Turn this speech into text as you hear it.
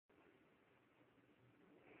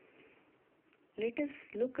Let us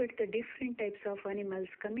look at the different types of animals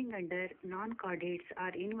coming under non-chordates or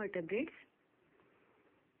invertebrates.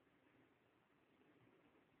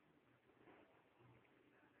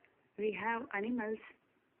 We have animals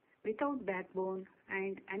without backbone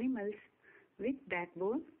and animals with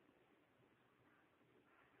backbone.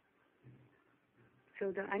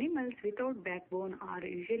 So the animals without backbone are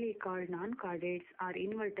usually called non-chordates or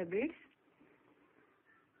invertebrates.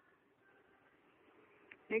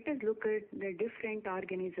 Let us look at the different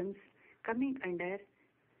organisms coming under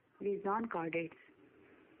these non-chordates.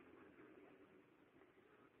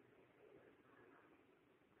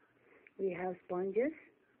 We have sponges,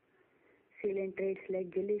 coelentrates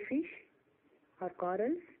like jellyfish or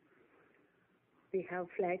corals. We have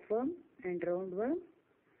flatworm and roundworm.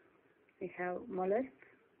 We have mollusks.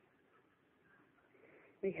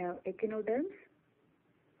 We have echinoderms.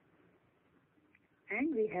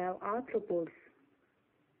 And we have arthropods.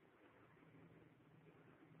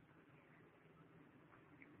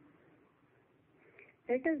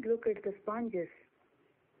 Let us look at the sponges.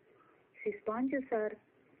 See, sponges are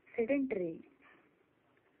sedentary.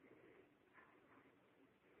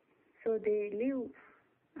 So they live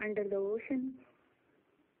under the ocean.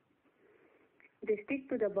 They stick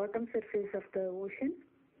to the bottom surface of the ocean.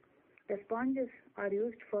 The sponges are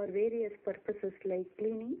used for various purposes like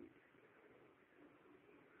cleaning.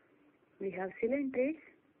 We have coelentrates,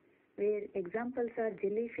 where examples are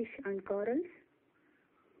jellyfish and corals.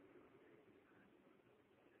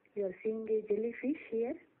 You are seeing a jellyfish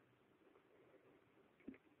here.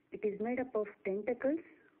 It is made up of tentacles,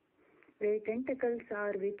 where tentacles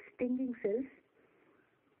are with stinging cells.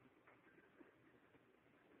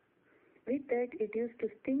 With that, it used to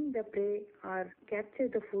sting the prey or capture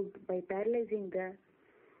the food by paralyzing the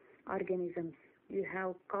organisms. You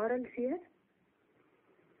have corals here,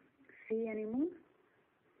 sea anemone,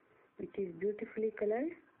 which is beautifully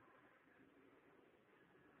colored.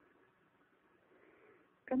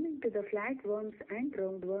 Coming to the flatworms and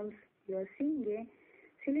roundworms, you are seeing a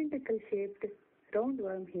cylindrical shaped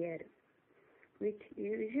roundworm here, which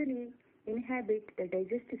usually inhabit the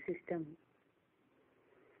digestive system.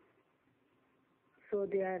 So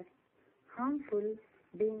they are harmful,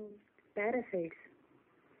 being parasites.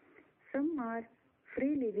 Some are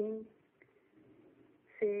free living,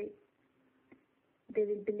 say they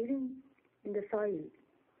will be living in the soil.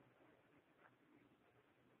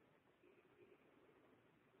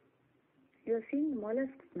 You are seeing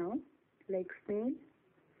mollusks now, like snail.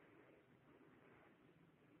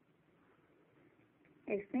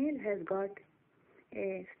 A snail has got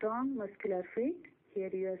a strong muscular feet. Here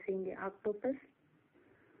you are seeing an octopus.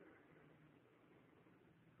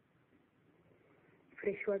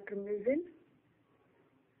 Freshwater mussel.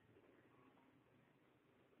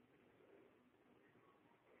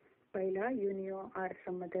 Pila, unio are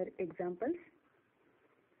some other examples.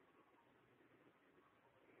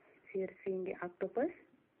 Here seeing an octopus.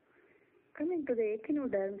 Coming to the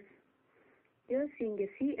echinoderms, you are seeing a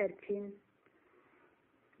sea urchin.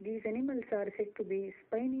 These animals are said to be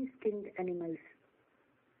spiny-skinned animals.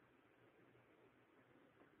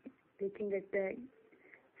 Looking at the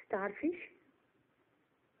starfish,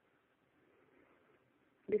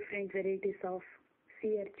 different varieties of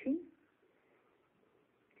sea urchin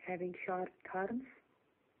having sharp horns.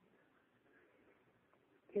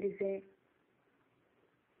 Here is a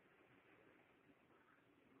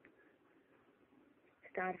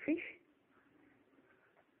starfish.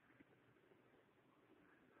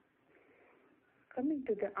 Coming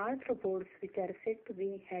to the arthropods, which are said to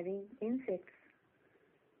be having insects.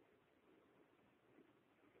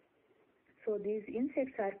 So these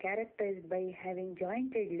insects are characterized by having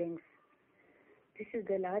jointed limbs. This is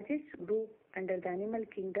the largest group under the animal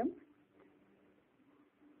kingdom.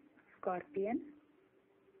 Scorpion,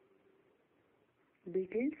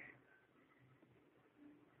 beetles,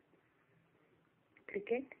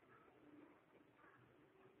 cricket,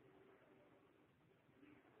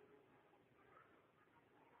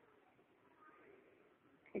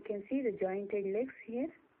 you can see the jointed legs here.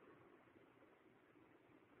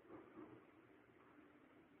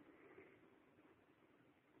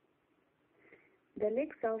 The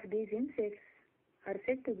legs of these insects are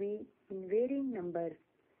said to be in varying number.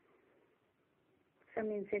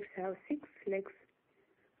 Some insects have 6 legs,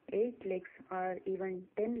 8 legs, or even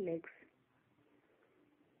 10 legs.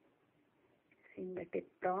 Seeing that a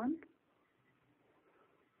prawn,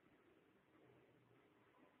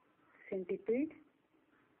 centipede,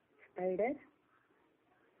 spider.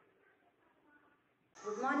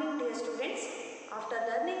 Good morning, dear students. After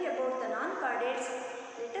learning about the non-chordates,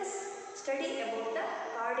 let us study about the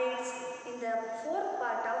chordates in the fourth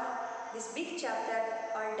part of this this big chapter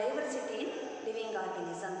called diversity in living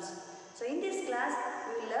organisms. So in this class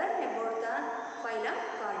we will learn about the phylum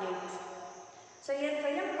Chordates. So here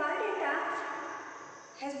phylum Chordata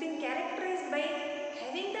has been characterized by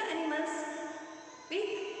having the animals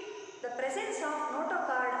with the presence of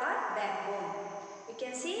notochord or backbone. We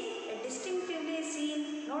can see a distinctively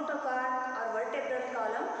seen notochord or vertebral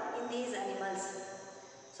column in these animals.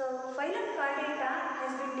 So phylum Chordata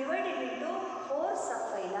has been divided into 4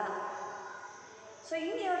 subphyla. So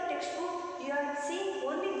in your textbook you are seeing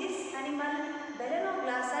only this animal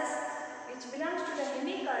Balanoglossus, which belongs to the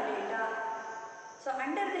hemichordata. So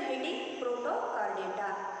under the heading Protochordata.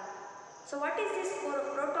 So what is this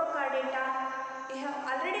Protochordata? We have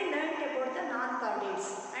already learnt about the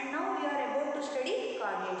non-chordates and now we are about to study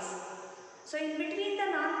chordates. So in between the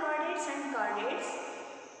non-chordates and chordates,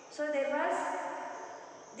 so there was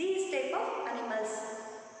these type of animals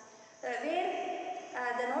where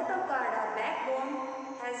the notochord or backbone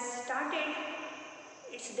has started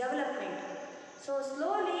its development. So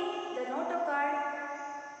slowly the notochord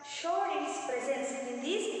showed its presence in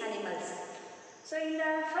these animals. So in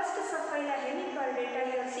the first subphyla hemichordata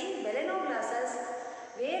you are seeing Balanoglossus,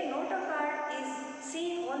 where notochord is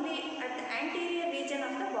seen only at the anterior region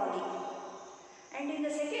of the body. And in the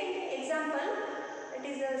second example, that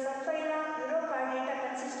is the subphyla Urochordata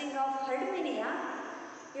consisting of Herdminia,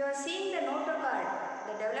 you are seeing the notochord,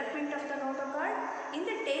 the development of the notochord in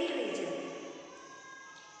the tail region.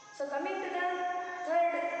 So coming to the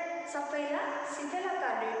third subphyla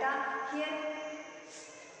Cephalochordata, here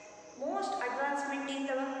most advancement in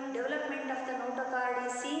the development of the notochord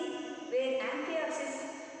is seen where amphioxis,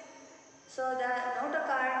 so the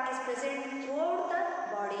notochord is present throughout the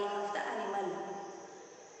body of the animal.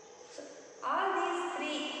 So all these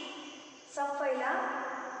 3 subphyla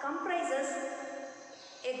comprises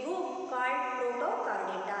a group called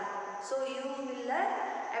Protochordata. So you will learn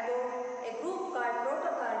about a group called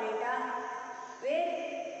Protochordata where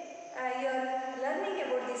you are learning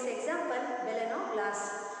about this example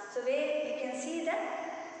Balanoglossus. So where you can see the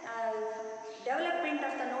development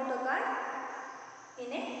of the notochord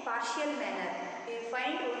in a partial manner. You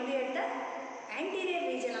find only at the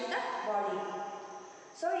anterior region of the body.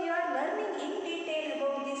 So you are learning in detail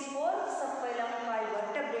about this 4th subphylum called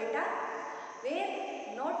Vertebrata, where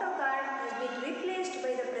notochord has been replaced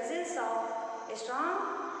by the presence of a strong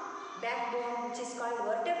backbone which is called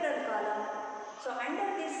vertebral column. So under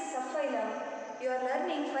this subphylum you are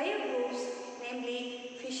learning 5 groups,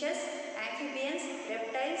 namely fishes, amphibians,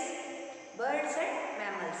 reptiles, birds and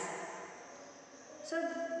mammals. So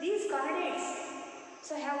these chordates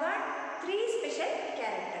have got 3 special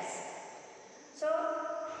characters. So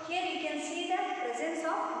here you can see the presence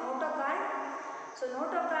of notochord. So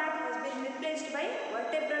notochord has been replaced by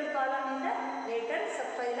vertebral column in the later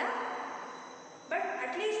subphyla. But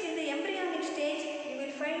at least in the embryonic stage you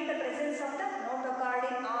will find the presence of the notochord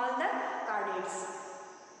in all the chordates.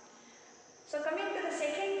 So coming to the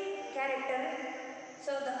second character,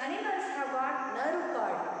 so the animals have got nerve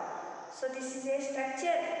cord. So this is a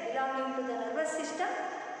structure belonging to the nervous system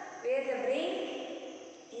where the brain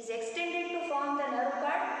is extended to form the nerve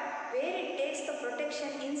cord, where it takes the protection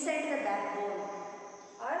inside the backbone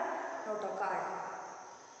or notochord.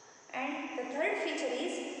 And the third feature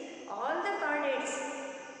is all the chordates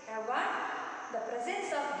have got the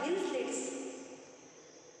presence of gill slits.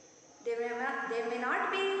 They may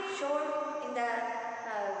not be shown in the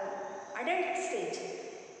adult stage.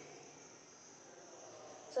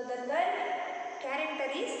 So the third character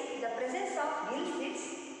is the presence of gill slits.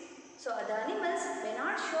 So the animals may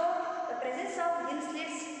not show the presence of gill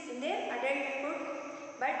slits in their adulthood,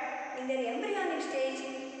 but in their embryonic stage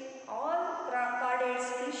all chordates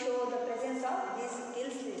will show the presence of these gill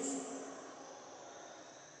slits.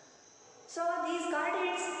 So these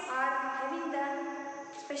chordates are having the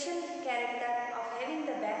special character of having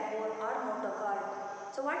the backbone or notochord.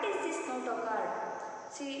 So what is this notochord?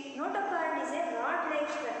 See, notochord is a rod-like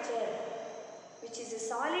structure which is a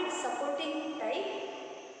solid supporting type,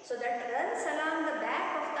 so that runs along the back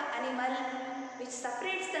of the animal, which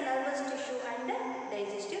separates the nervous tissue and the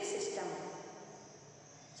digestive system.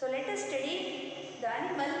 So let us study the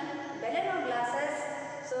animal Balanoglossus.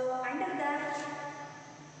 So under the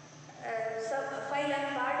subphylum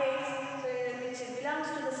Chordates, which belongs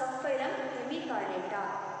to the subphylum Hemichordata,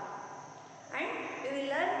 and we will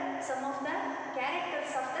learn some of the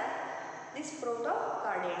characters of these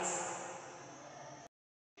Protochordates.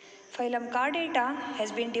 Phylum Chordata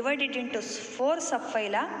has been divided into 4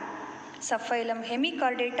 subphyla: subphylum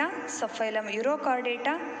Hemichordata, subphylum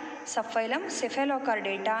Urochordata, subphylum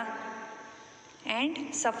Cephalochordata and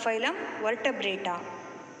subphylum Vertebrata.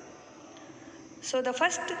 So the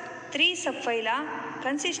first three subphyla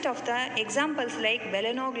consist of the examples like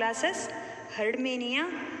Belenoglasses, Herdmania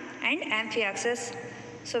and Amphioxus,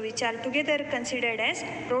 so which are together considered as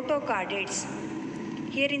protocardiates.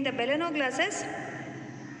 Here in the Belenoglasses,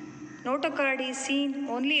 notochord is seen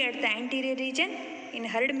only at the anterior region. In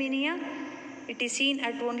Herdmania, it is seen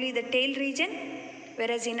at only the tail region,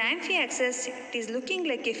 whereas in Amphioxus, it is looking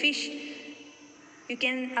like a fish. You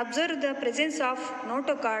can observe the presence of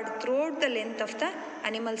notochord throughout the length of the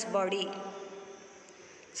animal's body.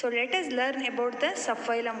 So let us learn about the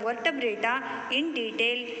subphylum Vertebrata in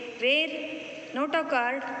detail, where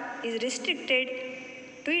notochord is restricted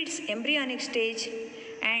to its embryonic stage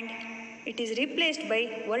and it is replaced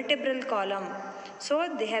by vertebral column.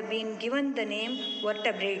 So they have been given the name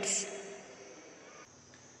vertebrates.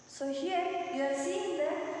 So here you are seeing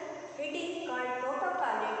the heading called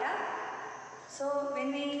protochordata. So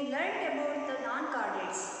when we learned about the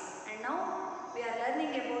non-chordates and now we are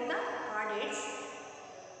learning about the chordates.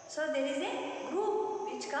 So there is a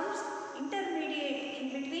group which comes intermediate in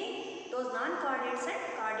between those non-chordates and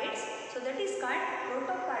chordates. So that is called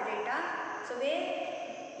protochordata. So where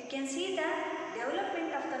you can see the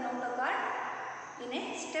development of the notochord in a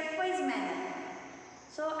stepwise manner.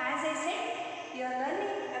 So as I said, you are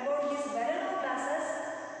learning about this Belenoglasses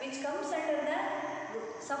which comes under the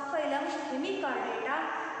subphylum Hemichordata,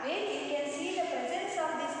 where you can see the presence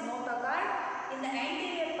of this notochord in the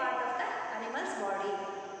anterior part of the animal's body.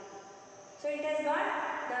 So it has got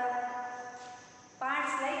the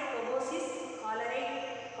parts like proboscis,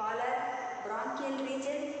 collar, bronchial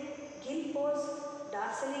region, gill pores,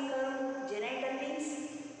 dorsally curved genital wings,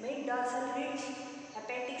 mid-dorsal ridge,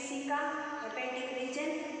 hepatic ceca, hepatic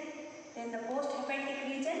region, then the post-hepatic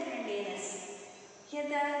region and anus. Here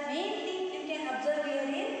the main thing you can observe here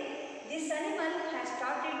is this animal has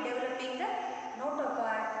started developing the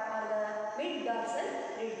notochord or the mid-dorsal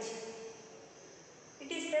ridge.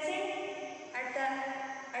 It is present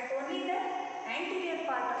at only the anterior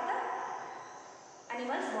part of the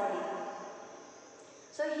animal's body.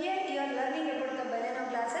 So here you are learning about the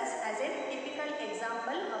Belenoglasses as a typical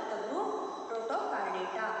example of the group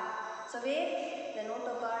Protochordata. So where the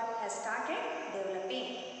notochord has started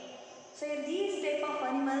developing. So these type of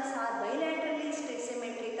animals are bilaterally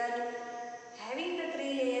symmetrical, having the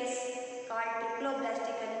three layers called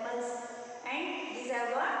triploblastic animals, and these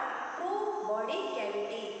have got true body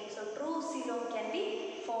cavity. So true coelom can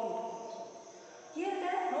be formed. Here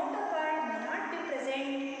the notochord may not be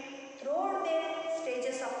present throughout their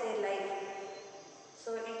stages of their life.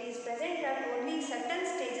 So it is present at only certain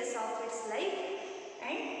stages of its life,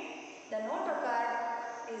 and the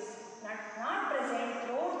notochord is not present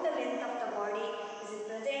throughout the length of the body. It is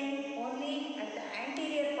present only at the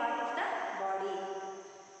anterior part of the body.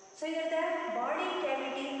 So here the body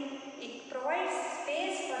cavity, it provides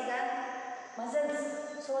space for the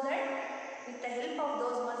muscles, so that with the help of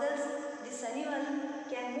those muscles this animal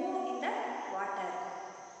can move in the water.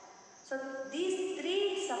 So these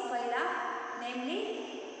three subphyla, namely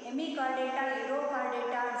Hemichordata,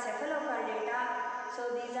 Urochordata and Cephalochordata, so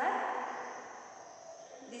these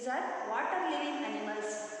are water living animals,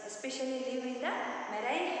 especially live in the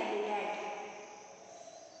marine habitat.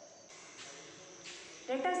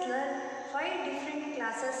 Let us learn 5 different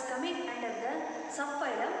classes coming under the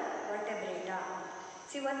subphylum Vertebrata.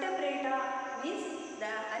 See, Vertebrata means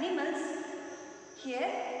the animals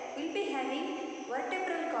here will be having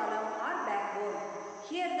vertebral column or backbone.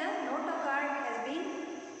 Here the notochord has been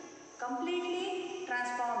completely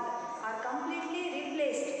transformed or completely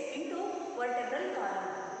replaced into vertebral column.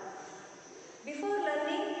 Before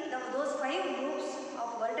learning those 5 groups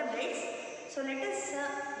of vertebrates, so let us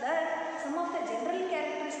learn some of the general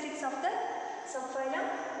characteristics of the subphylum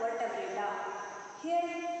Vertebrata. Here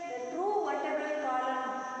the true vertebral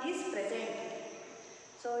column is present.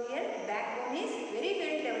 So here backbone is very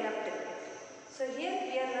well developed. So here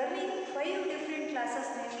we are learning 5 different classes,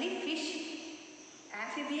 namely fish,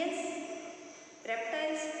 amphibians,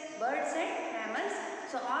 reptiles, birds and mammals.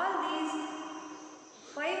 So all these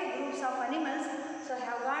 5 groups of animals so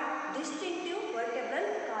have got distinctive vertebral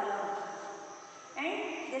column, and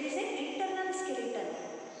there is an internal skeleton.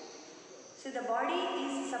 So the body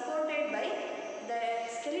is supported by the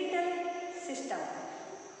skeletal system.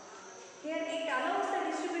 Here it allows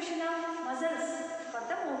the distribution of muscles for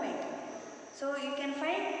the movement. So you can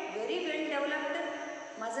find very well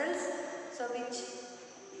developed muscles, so which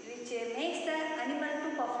makes the animal to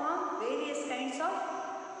perform various kinds of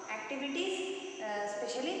activities,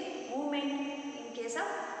 especially movement in case of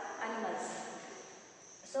animals.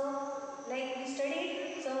 So like we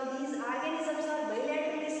studied, so these organisms are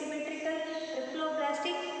bilaterally symmetrical,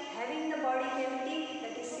 triploblastic, having the body cavity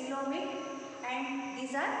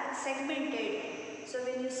segmented. So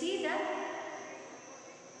when you see the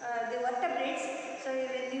vertebrates, so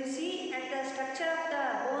when you see at the structure of the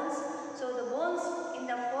bones, so the bones in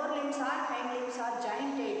the forelimbs or hind limbs are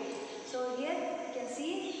jointed. So here you can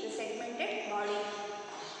see the segmented body,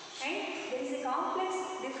 and there is a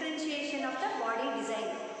complex differentiation of the body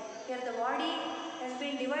design. Here the body has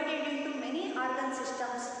been divided into many organ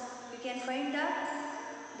systems. You can find the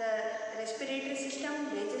respiratory system,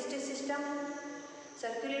 digestive system,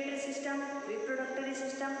 circulatory system, reproductive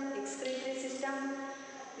system, excretory system,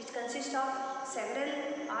 which consists of several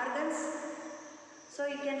organs. So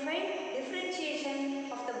you can find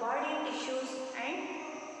differentiation of the body tissues and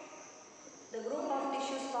the group of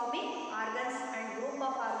tissues forming organs and group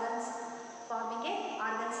of organs forming a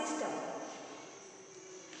organ system.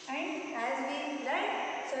 And as we learned,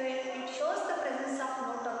 so it shows the presence of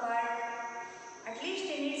notochord, at least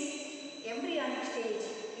in its embryonic stage.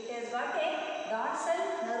 It has got a dorsal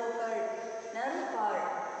nerve cord.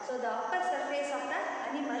 So the upper surface of the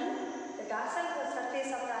animal, the dorsal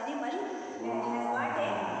surface of the animal, has got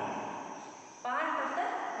a part of the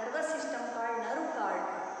nervous system called nerve cord.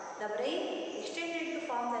 The brain extended to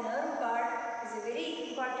form the nerve cord is a very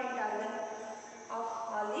important organ of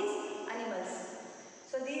all these animals.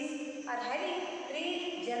 So these are having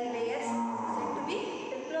 3 germ layers said to be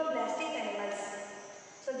triploblastic animals.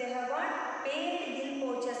 So they have got paired gill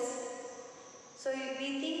pouches. So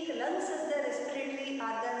we think lungs as the respiratory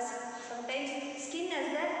organs, sometimes skin as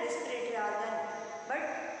the respiratory organ. But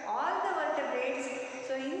all the vertebrates,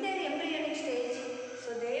 so in their embryonic stage,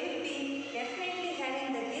 so they will be definitely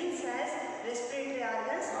having the gills as respiratory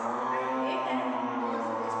organs, and later those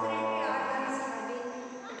respiratory organs have been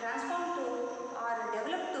transformed to or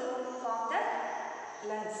developed to form the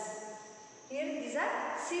lungs. Here these are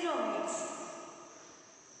coelomates.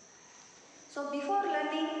 So before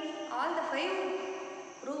learning all the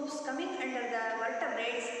 5 groups coming under the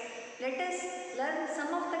vertebrates, let us learn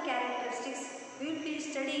some of the characteristics. We will be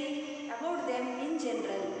studying about them in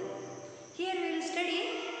general. Here we will study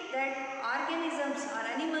that organisms or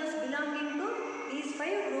animals belonging to these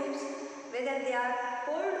 5 groups, whether they are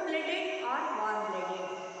cold-blooded or warm-blooded.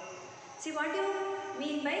 See what you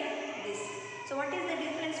mean by this. So what is the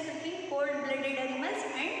difference between cold-blooded animals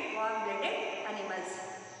and warm-blooded animals?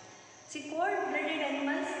 See, cold-blooded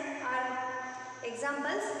animals are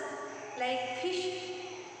examples like fish,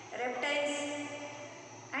 reptiles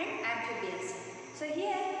and amphibians. So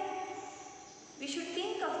here we should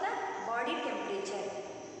think of the body temperature.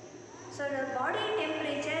 So the body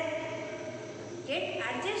temperature get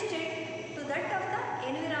adjusted to that of the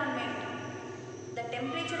environment. The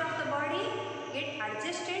temperature of the body get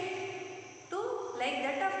adjusted to like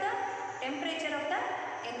that of the temperature of the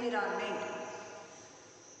environment.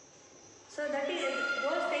 So that is,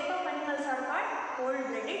 those type of animals are called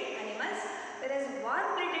cold-blooded animals, whereas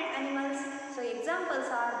warm-blooded animals, so examples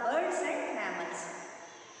are birds and mammals.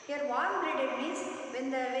 Here warm-blooded means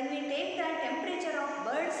when we take the temperature of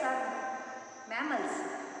birds or mammals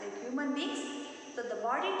like human beings, so the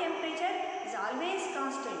body temperature is always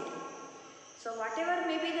constant. So whatever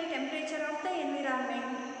may be the temperature of the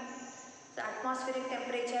environment, the atmospheric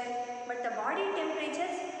temperature, but the body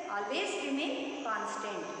temperatures always remain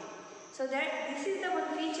constant. So that this is the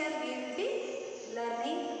one feature we will be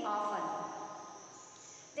learning often.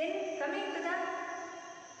 Then coming to the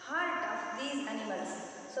heart of these animals.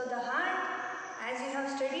 So the heart, as you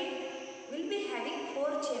have studied, will be having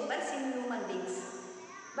 4 chambers in human beings.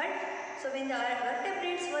 But so when the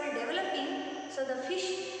vertebrates were developing, so the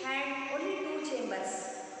fish had only 2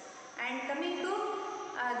 chambers. And coming to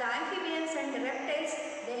the amphibians and the reptiles,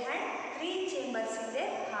 they had 3 chambers in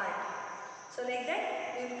their heart. So like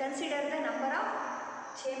that, we will consider the number of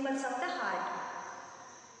chambers of the heart.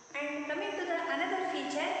 And coming to the another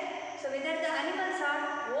feature, so whether the animals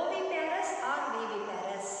are oviparous or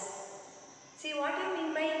viviparous. See what you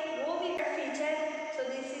mean by oviparous feature. So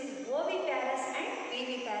this is oviparous and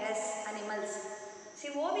viviparous animals.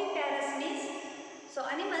 See, oviparous means so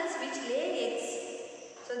animals which lay eggs.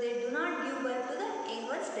 So they do not give birth to the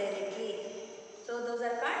young ones directly. So those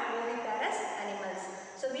are called oviparous animals.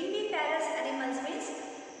 So viviparous animals means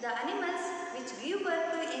the animals which give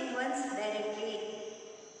birth to young ones directly.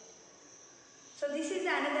 So this is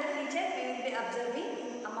another feature we will be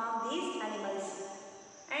observing among these animals.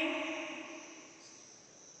 And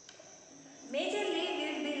majorly we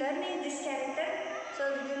will be learning this character.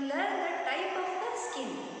 So we will learn the type of the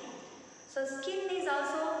skin. So skin is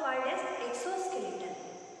also called as exoskeleton.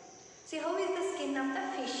 See how is the skin of the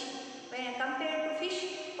fish? When compared to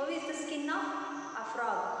fish, how is the skin of a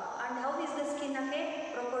frog? And how is the skin of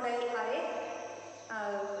a crocodile or a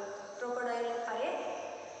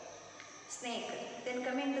snake. Then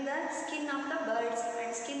coming to the skin of the birds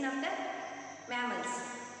and skin of the mammals.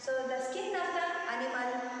 So the skin of the animal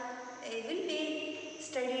will be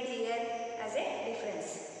studied here as a difference.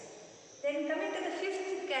 Then coming to the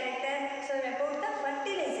fifth character, so about the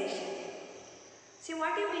fertilization. See,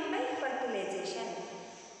 what do you mean by fertilization?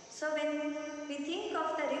 So when we think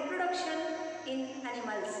of the reproduction in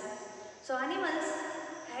animals, so animals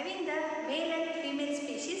having the male and female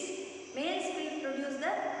species, males will produce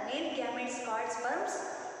the male gametes called sperms,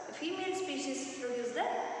 the female species produce the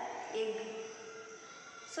egg.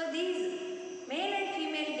 So these male and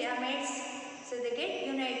female gametes, so they get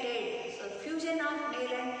united. So fusion of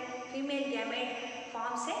male and female gamete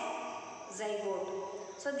forms a zygote.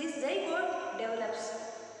 So this zygote develops.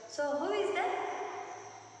 So who is the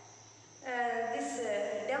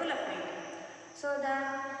development? So the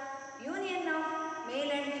union of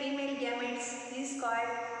male and female gametes is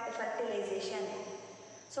called the fertilization.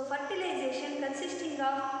 So fertilization consisting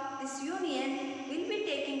of this union will be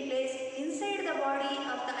taking place inside the body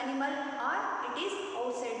of the animal or it is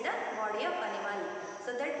outside the body of animal.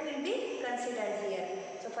 So that will be considered here.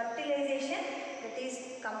 So fertilization, that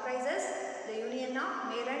is comprises the union of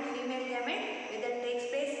male and female gamete whether it takes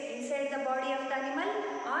place inside the body of the animal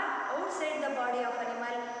or outside the body of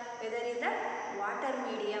animal, whether in the water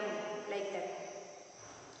medium, like that.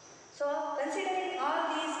 So considering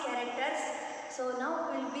all these characters, so now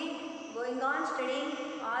we will be going on studying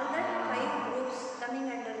all the 5 groups coming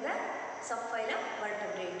under the subphylum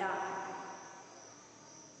Vertebrata.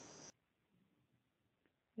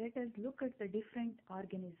 Let us look at the different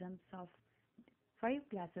organisms of 5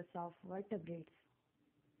 classes of vertebrates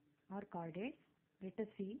or chordates. Let us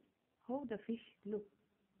see how the fish look.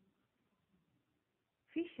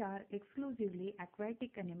 Fish are exclusively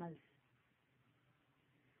aquatic animals.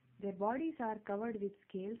 Their bodies are covered with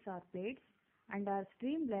scales or plates and are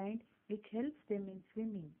streamlined, which helps them in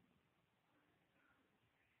swimming.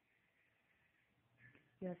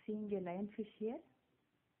 You are seeing a lionfish here.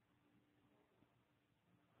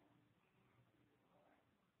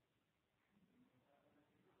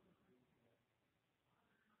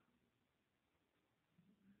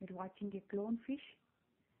 You're watching a clownfish.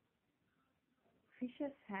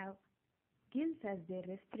 Fishes have gills as their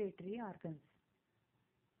respiratory organs.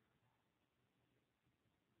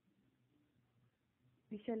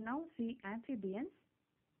 We shall now see amphibians.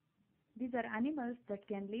 These are animals that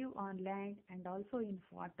can live on land and also in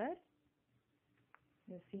water.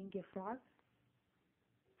 You are seeing a frog.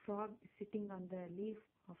 Frog is sitting on the leaf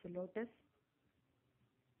of a lotus.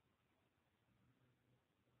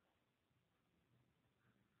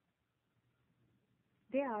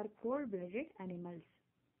 They are cold-blooded animals.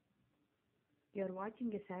 You are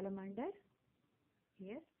watching a salamander.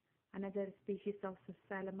 Here, another species of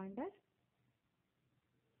salamander.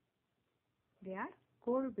 They are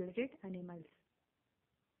cold-blooded animals.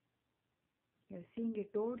 You are seeing a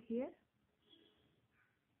toad here.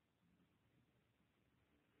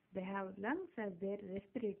 They have lungs as their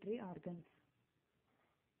respiratory organs.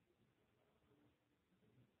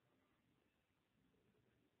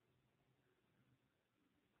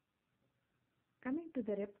 Coming to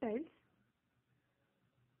the reptiles,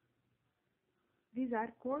 these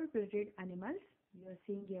are cold-blooded animals. You are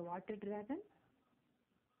seeing a water dragon.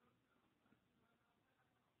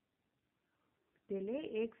 They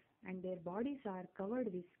lay eggs and their bodies are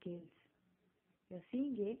covered with scales. You are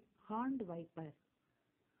seeing a horned viper.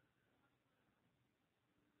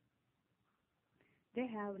 They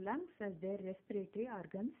have lungs as their respiratory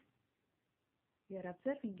organs. You are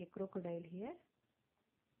observing a crocodile here.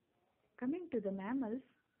 Coming to the mammals,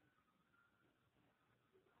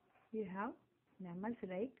 you have mammals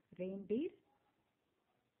like reindeer.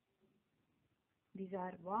 These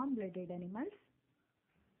are warm-blooded animals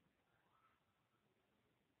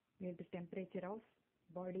where the temperature of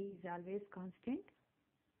body is always constant.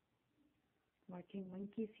 Watching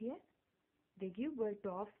monkeys here. They give birth to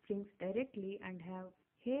offspring directly and have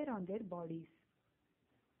hair on their bodies.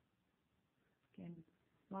 You can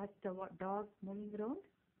watch the dog moving around.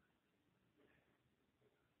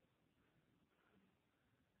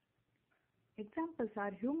 Examples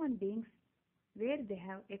are human beings where they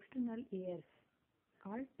have external ears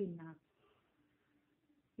called pinna.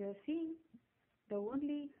 You are seeing the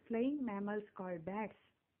only flying mammals called bats.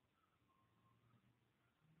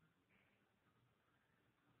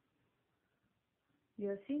 You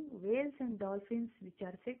are seeing whales and dolphins, which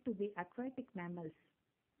are said to be aquatic mammals.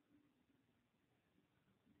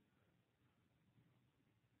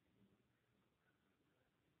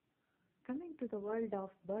 Coming to the world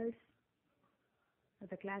of birds,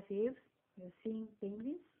 the class aves, you are seeing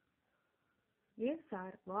penguins. Ants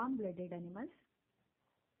are warm-blooded animals.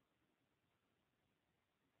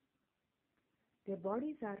 Their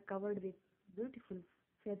bodies are covered with beautiful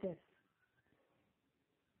feathers.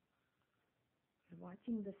 You're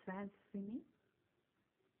watching the swans swimming,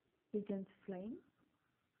 pigeons flying.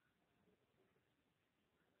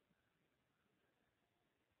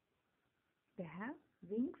 They have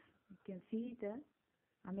wings. You can see the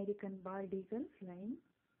American bald eagle flying.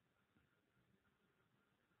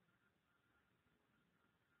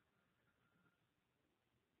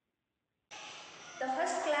 The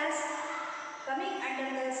first class coming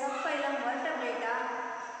under the subphylum Vertebrata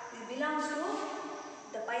belongs to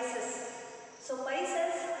the Pisces. So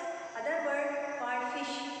Pisces, other word called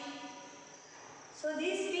fish. So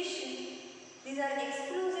these these are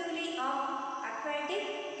exclusively of aquatic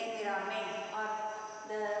environment, or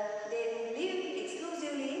they live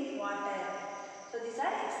exclusively in water. So these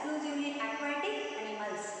are exclusively aquatic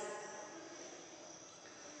animals.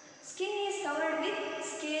 Skin is covered with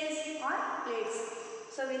scales or plates.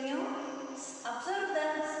 So when you observe the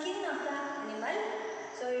skin of the animal,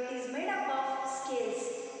 so it is made up of scales,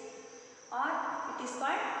 or it is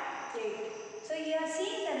called plate. So you are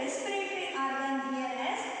seeing the respiratory organ here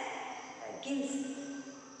as gills.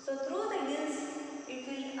 So through the gills, it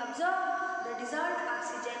will absorb the dissolved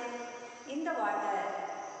oxygen in the water.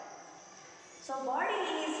 So body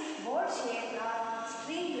is board shaped or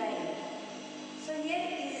streamlined. So here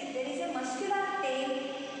there is a muscular tail,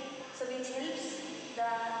 so which helps the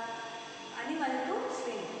animal to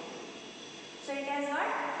swim. So it has got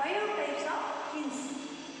 5 types of fins: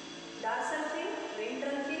 dorsal fin,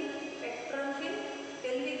 ventral fin, pectoral fin,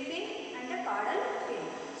 pelvic fin and the caudal fin.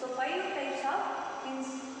 So 5 types of fins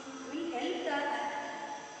will help the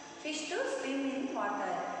fish to swim in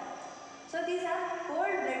water. So these are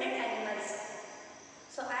cold-blooded animals.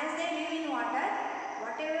 So as they live in water,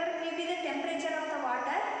 whatever may be the temperature of the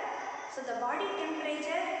water, so the body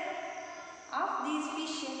temperature of these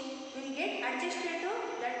fish will get adjusted to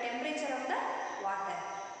the temperature of the water.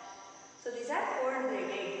 So these are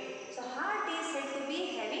cold-blooded. So heart is said to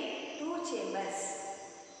be having 2 chambers,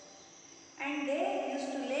 and they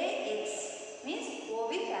used to lay eggs, means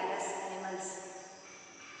oviparous animals.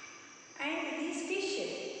 And these fish,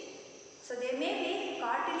 so they may be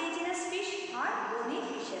cartilaginous fish or bony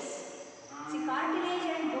fishes. See, cartilage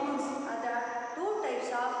and bones are the 2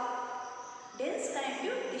 types of dense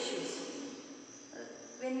connective tissues.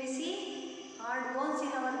 When we see hard bones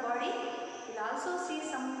in our body, we will also see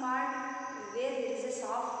some part where there is a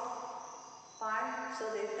soft part,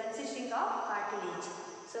 so they are consisting of cartilage.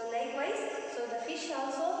 So likewise, so the fish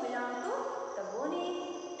also belong to the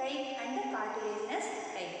bony type and the cartilaginous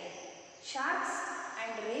type. Sharks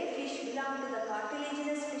and ray fish belong to the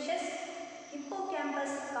cartilaginous fishes.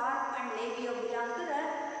 Hippocampus, carp and labio belong to the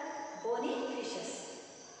bony fishes.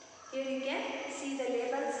 Here you can see the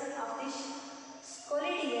labels of this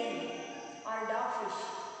scolidian or dogfish.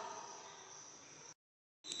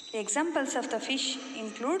 Examples of the fish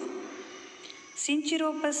include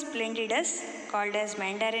Syncheropus splendidus, called as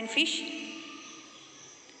mandarin fish;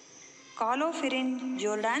 Colophyrine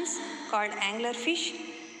jordans, called anglerfish;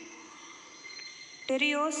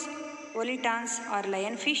 Pterios volitans or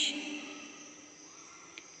lionfish.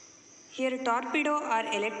 Here torpedo or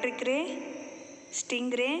electric ray,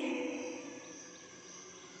 stingray.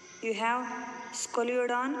 You have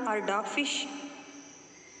scoliodon or dogfish.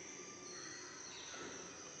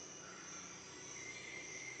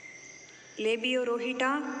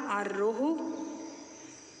 Labiorohita or rohu.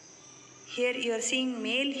 Here you are seeing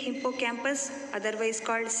male hippocampus, otherwise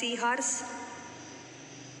called seahorse.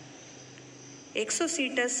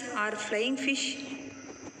 Exocetus or flying fish.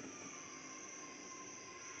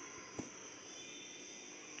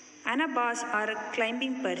 Anabas or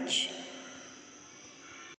climbing perch.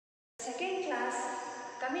 Second class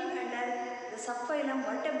coming under the subphylum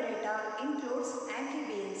Vertebrata includes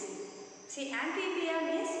amphibians. See, amphibia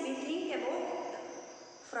means we think about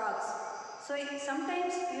frogs. So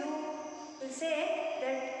sometimes you will say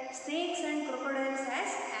that snakes and crocodiles as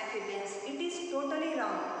amphibians. It is totally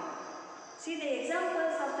wrong. See, the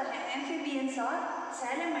examples of the amphibians are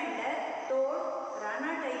salamander, toad,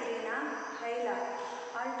 rana tigrina, hyla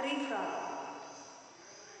or tree frog.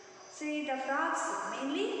 See, the frogs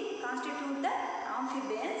mainly constitute the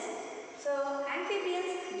amphibians. So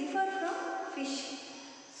amphibians differ from fish.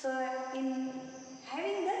 So in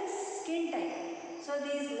having the skin type, so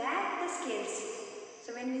these lack the scales.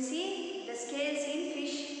 So when we see the scales in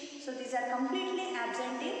fish, so these are completely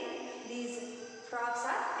absent in these frogs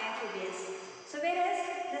or amphibians. So whereas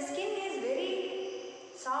the skin is very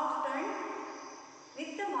soft and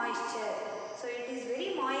with the moisture, so it is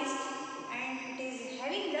very moist and it is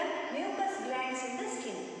having the mucus glands in the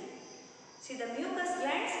skin. See, the mucus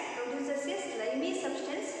glands produces a slimy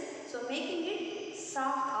substance, so making it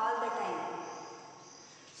soft all the time.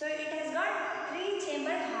 So it has got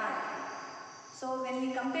 3-chambered heart. So when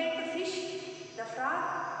we compare to fish, the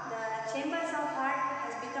frog, the chambers of heart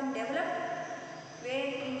has become developed, where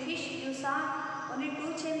in fish you saw only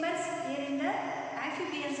 2 chambers. Here in the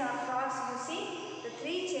amphibians or frogs you see the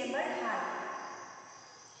 3-chambered heart.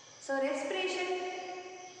 So respiration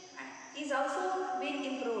is also being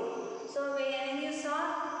improved. So when you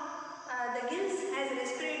saw the gills as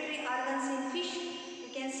respiratory organs in fish, you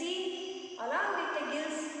can see along with the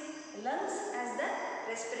gills, lungs as the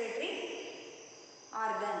respiratory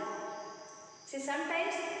organ. See,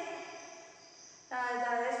 sometimes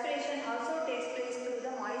the respiration also takes place through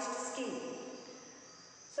the moist skin.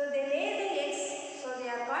 So they lay the eggs, so they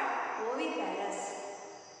are called oviparous.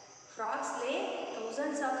 Frogs lay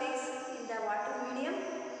thousands of eggs in the water medium,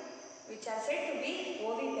 which are said to be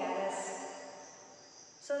oviparous.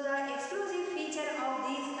 So the exclusive feature of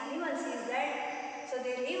these animals is that so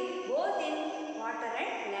they live both in water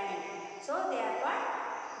and land. So they are called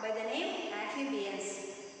by the name amphibians.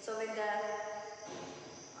 So when the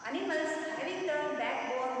animals having the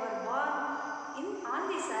backbone were born on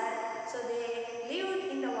this earth, so they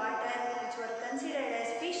lived in the water, which were considered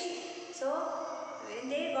as fish. So when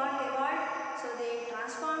they got evolved, so they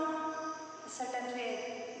transformed certain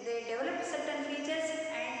way, they developed certain features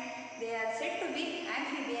and they are said to be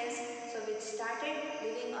amphibians, so which started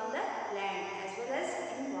living on the land as well as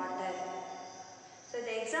in water. So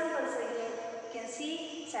the examples here you can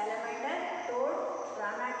see salamander, toad,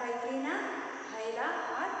 Rana triclina, hyla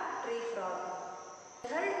or tree frog. The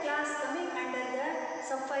third class coming under the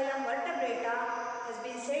subphylum vertebrata has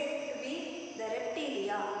been said to be the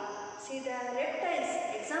reptilia. See, the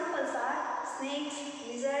reptiles examples are snakes,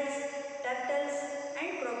 lizards, turtles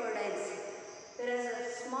and crocodiles. Whereas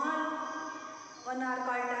a small one are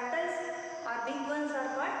called turtles or big ones are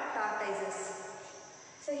called tortoises.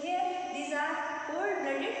 So here these are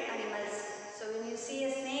cold-blooded animals. So when you see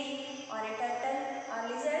a snake or a turtle or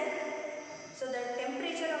lizard, so the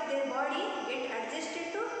temperature of their body get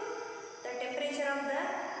adjusted to the temperature of the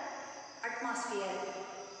atmosphere.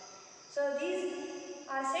 So these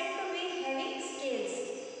are said to be having scales.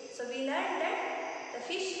 So we learned that the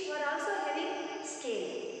fish were also having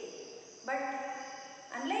scale. But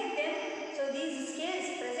unlike them, so these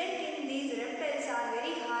scales present in these reptiles are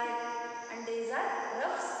very hard and these are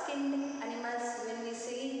rough-skinned animals when we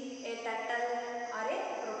see a turtle or a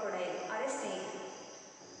crocodile or a snake.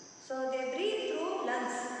 So they breathe through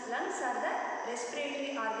lungs. Lungs are the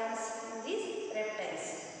respiratory organs in these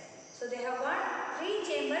reptiles. So they have got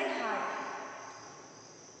 3-chambered heart.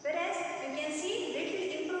 Whereas you can see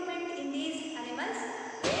little improvement in these animals,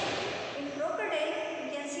 where in crocodile you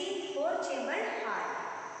can see 4-chambered heart.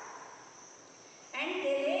 And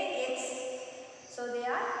they lay eggs. So they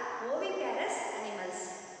are oviparous animals.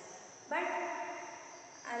 But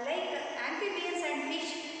like amphibians and fish,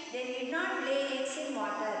 they need not lay eggs in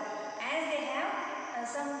water as they have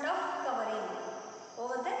some tough covering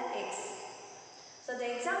over the eggs. So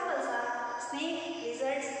the examples are snake,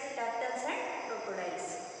 lizards, turtles and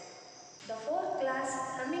crocodiles. The fourth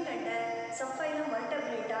class coming under subphylum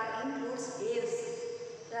vertebrata includes aves.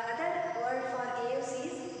 The other word for aves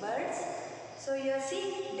is birds. So you are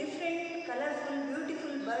seeing different colorful,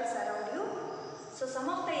 beautiful birds around you. So some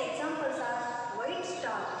of the examples are white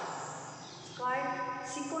stork, called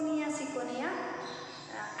Ciconia ciconia,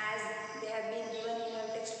 as they have been given in your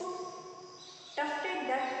textbook. Tufted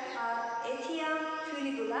duck or Ethia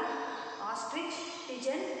fuligula, ostrich,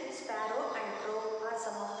 pigeon, sparrow and crow are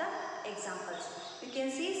some of the examples. You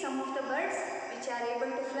can see some of the birds which are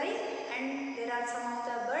able to fly and there are some of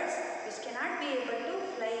the birds which cannot be able to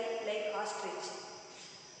fly like ostrich.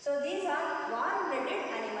 So these are warm-blooded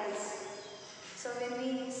animals. So when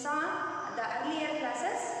we saw the earlier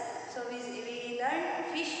classes, so we learned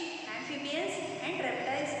fish, amphibians and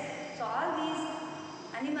reptiles. So all these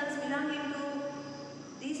animals belonging to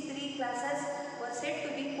these 3 classes were said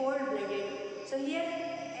to be cold-blooded. So here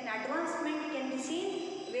an advancement can be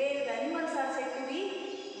seen where the animals are said to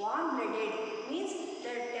be warm-blooded. Means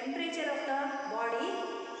the temperature of the body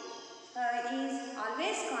is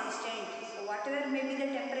always constant. So whatever may be the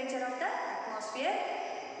temperature of the atmosphere,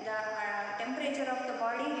 the temperature of the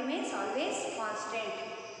body remains always constant.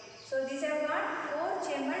 So these have got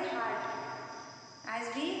 4-chambered heart. As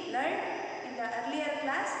we learned in the earlier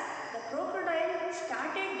class, the crocodile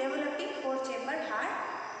started developing 4-chambered heart,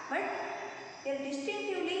 but a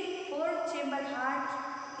distinctively 4-chambered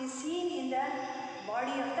heart is seen in the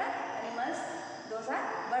body of the animals. Those are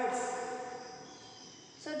birds.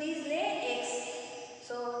 So these lay eggs.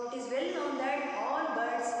 So it is well known that all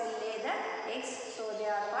birds will lay the eggs. So they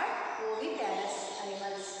are called oviparous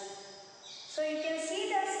animals. So you can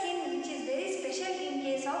see the skin which is very special in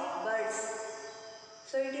case of birds.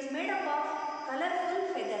 So it is made up of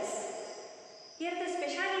colorful feathers. Here the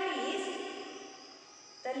speciality is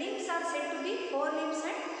the limbs are said to be forelimbs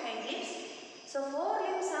and hind limbs. So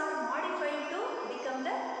forelimbs are modified to become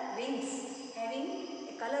the wings having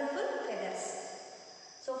a colorful feathers.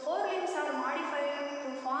 So forelimbs are modified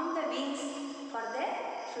to form the wings for their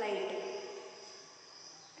flight.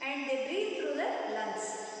 And they breathe through the lungs.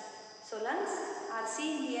 So lungs are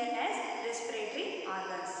seen here as respiratory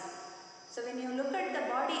organs. So when you look at the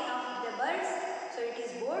body of the birds, so it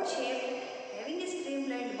is board shaped, having a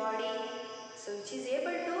streamlined body, so which is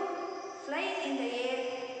able to fly in the air,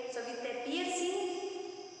 so with a piercing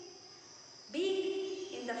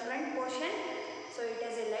beak in the front portion. So it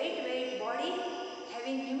has a lightweight body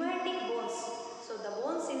having pneumatic bones. So the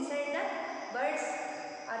bones inside the birds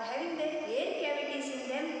are having the air cavities in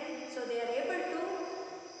them, so they are able to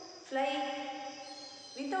fly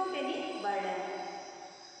without any burden.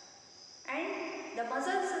 And the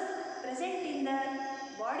muscles present in the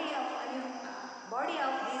body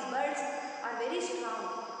of these birds are very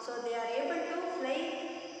strong, so they are able to fly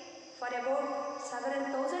for about several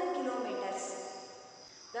thousand kilometers.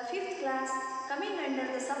 The fifth class coming under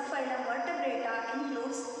the subphylum Vertebrata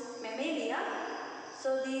includes Mammalia.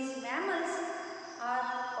 So these mammals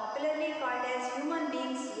are popularly called as human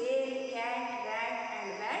beings, whale, cat, rat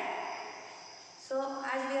and bat. So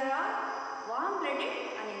as we are all warm-blooded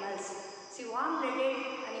animals. See, warm-blooded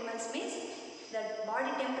animals means the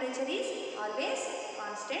body temperature is always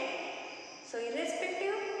constant. So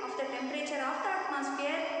irrespective of the temperature of the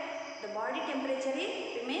atmosphere, the body temperature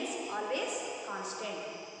remains always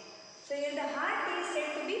constant. So here the heart is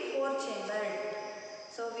said to be four-chambered.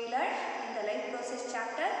 So we learned in the life process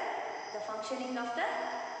chapter the functioning of the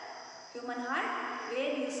human heart,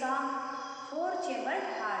 where you saw four-chambered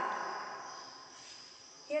heart.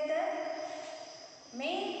 Here the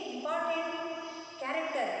main important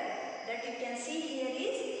character that you can see here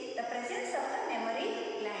is the presence of the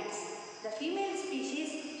mammary glands. The female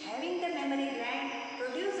species having the mammary gland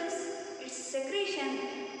produces its secretion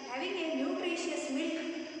having a nutritious milk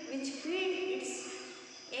which feed its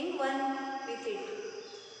young one with it.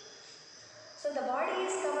 So the body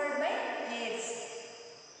is covered by hairs.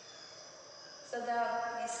 So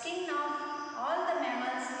the skin of all the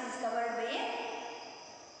mammals is covered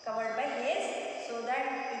by hairs, so that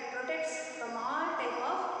it protects from all type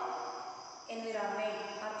of environment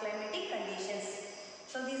or climatic conditions.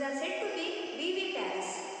 So these are said to be viviparous.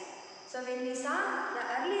 So when we saw the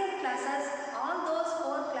earlier classes, all those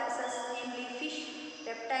four classes, namely fish,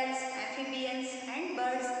 reptiles, amphibians and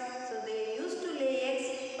birds, so they used to lay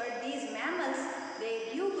eggs, but these mammals,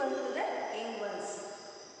 they give birth to the young ones.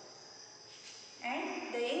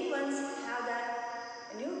 And the young ones have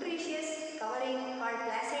the nutritious covering called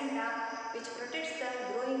placenta, which protects the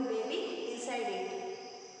growing baby inside it.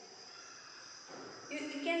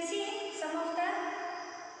 You can see some of the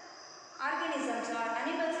organisms or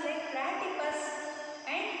animals like platypus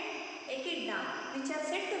and echidna, which are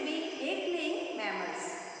said to be egg-laying mammals.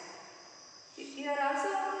 You are also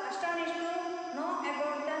astonished to know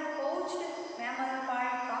about the pouched mammal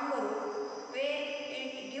called kangaroo, where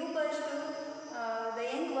it gives birth to the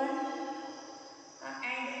young one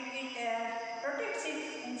and it protects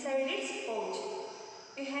it inside its pouch.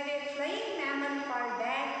 We have a flying mammal called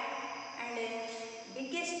bat and a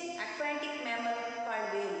biggest aquatic mammal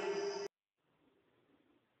called whale.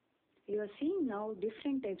 You are seeing now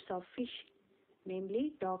different types of fish,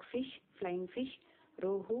 namely dogfish, flying fish,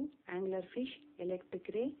 rohu, anglerfish, electric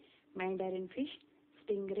ray, mandarin fish,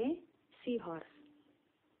 stingray, seahorse.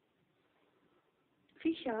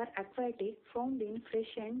 Fish are aquatic, found in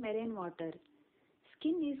fresh and marine water.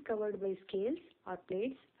 Skin is covered by scales or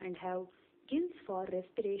plates and have gills for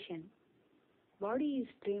respiration. Body is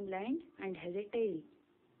streamlined and has a tail.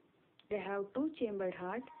 They have two-chambered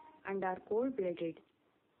heart and are cold-blooded.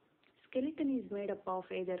 Skeleton is made up of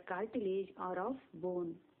either cartilage or of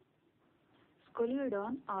bone.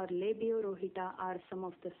 Scoliodon or Labiorohita are some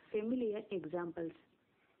of the familiar examples.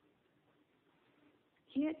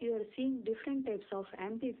 Here you are seeing different types of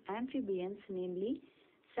amphibians, namely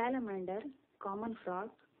salamander, common frog,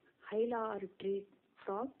 hyla or tree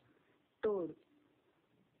frog, toad.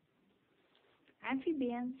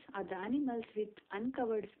 Amphibians are the animals with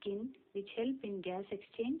uncovered skin which help in gas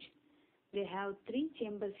exchange. They have three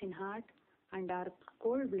chambers in heart and are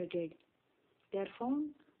cold-blooded. They are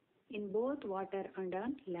found in both water and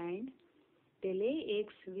on land. They lay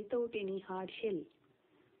eggs without any hard shell.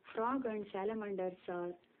 Frog and salamanders are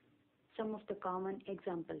some of the common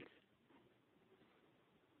examples.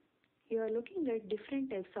 You are looking at different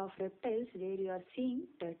types of reptiles where you are seeing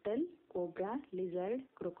turtle, cobra, lizard,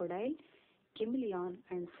 crocodile, chameleon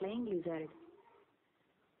and flying lizard.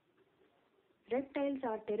 Reptiles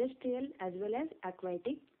are terrestrial as well as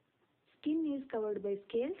aquatic. Skin is covered by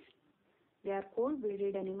scales. They are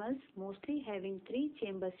cold-blooded animals, mostly having 3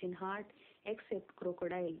 chambers in heart except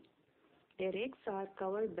crocodile. Their eggs are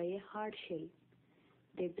covered by a hard shell.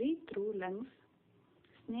 They breathe through lungs.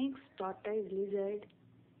 Snakes, tortoise, lizard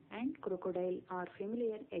and crocodile are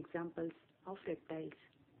familiar examples of reptiles.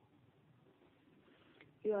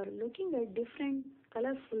 You are looking at different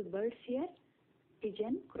colorful birds here.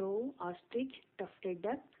 Pigeon, crow, ostrich, tufted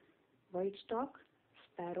duck, white-stork,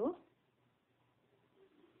 sparrow.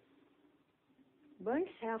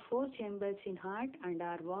 Birds have 4 chambers in heart and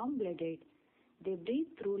are warm-blooded. They breathe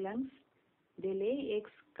through lungs. They lay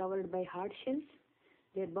eggs covered by hard shells.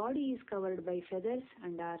 Their body is covered by feathers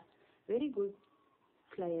and are very good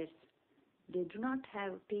flyers. They do not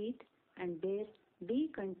have teeth and bear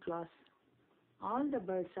beak and claws. All the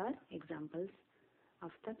birds are examples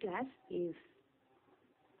of the class Aves.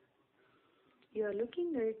 You are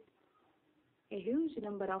looking at a huge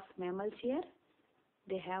number of mammals here.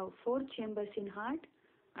 They have 4 chambers in heart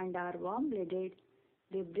and are warm-blooded.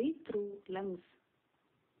 They breathe through lungs.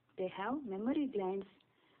 They have mammary glands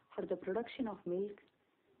for the production of milk.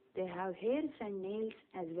 They have hairs and nails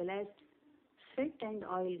as well as sweat and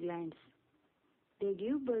oil glands. They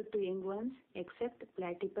give birth to young ones except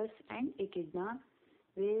platypus and echidna,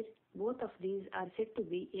 where both of these are said to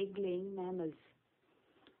be egg-laying mammals.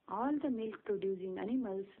 All the milk-producing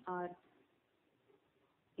animals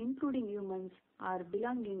including humans, are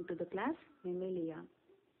belonging to the class Mammalia.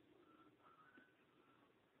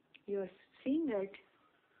 You are seeing that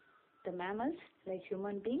the mammals like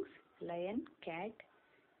human beings, lion, cat,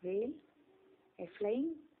 whale, a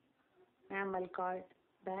flying mammal called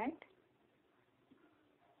bat.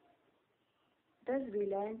 Thus we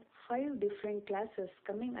learned 5 different classes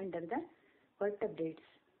coming under the vertebrates.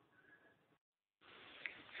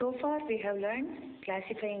 So far we have learned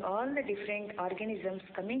classifying all the different organisms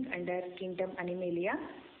coming under kingdom Animalia.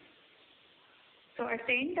 So at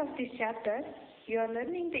the end of this chapter, you are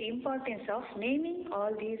learning the importance of naming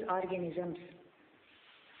all these organisms.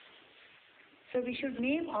 So we should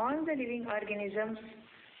name all the living organisms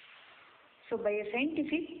by a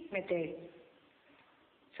scientific method.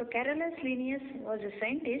 So Carolus Linnaeus was a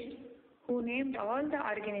scientist who named all the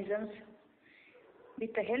organisms with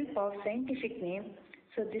the help of scientific name.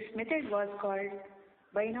 So this method was called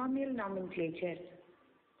binomial nomenclature.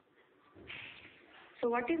 So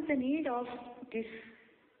what is the need of this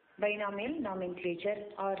binomial nomenclature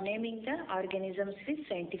or naming the organisms with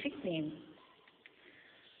scientific name?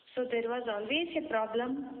 So there was always a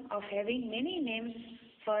problem of having many names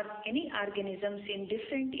for any organisms in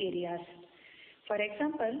different areas. For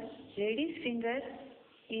example, lady's finger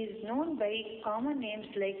is known by common names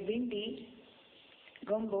like bindi,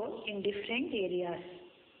 gumbo in different areas.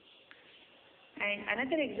 And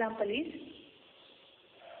another example is,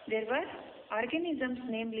 there were organisms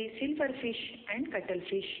namely silverfish and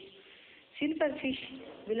cuttlefish. Silverfish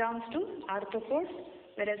belongs to arthropods,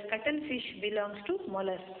 whereas cuttlefish belongs to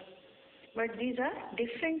mollusks. But these are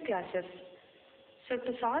different classes. So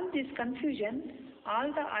to solve this confusion,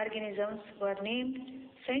 all the organisms were named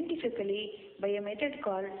scientifically by a method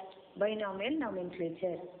called binomial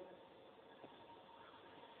nomenclature.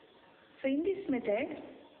 So in this method,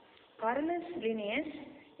 Carolus Linnaeus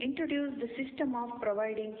introduced the system of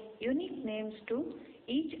providing unique names to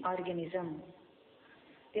each organism.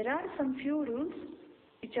 There are some few rules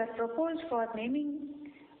which are proposed for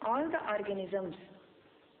naming all the organisms.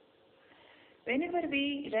 Whenever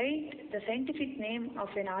we write the scientific name of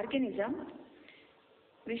an organism,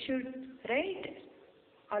 we should write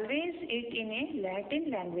always it in a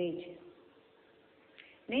Latin language.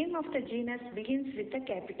 Name of the genus begins with a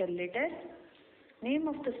capital letter. Name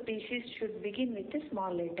of the species should begin with a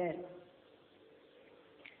small letter.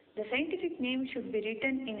 The scientific name should be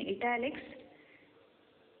written in italics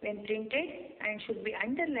when printed and should be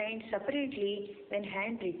underlined separately when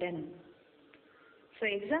handwritten. So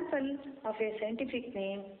example of a scientific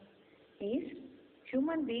name is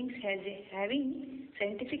human beings having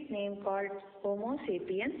scientific name called Homo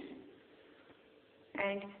sapiens,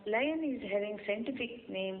 and lion is having scientific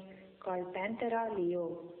name called Panthera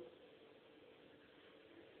leo.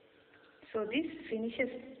 So this finishes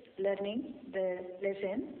learning the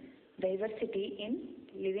lesson diversity in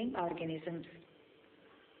living organisms.